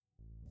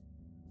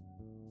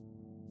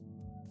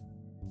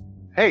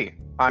Hey,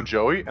 I'm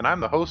Joey, and I'm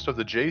the host of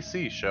the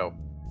J.C. Show.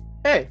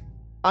 Hey,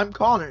 I'm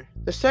Connor,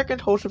 the second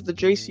host of the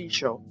J.C.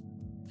 Show.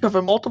 We cover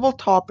multiple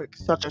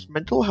topics such as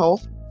mental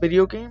health,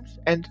 video games,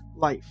 and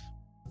life.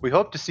 We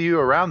hope to see you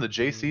around the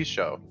J.C.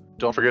 Show.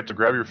 Don't forget to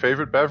grab your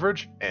favorite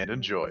beverage and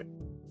enjoy.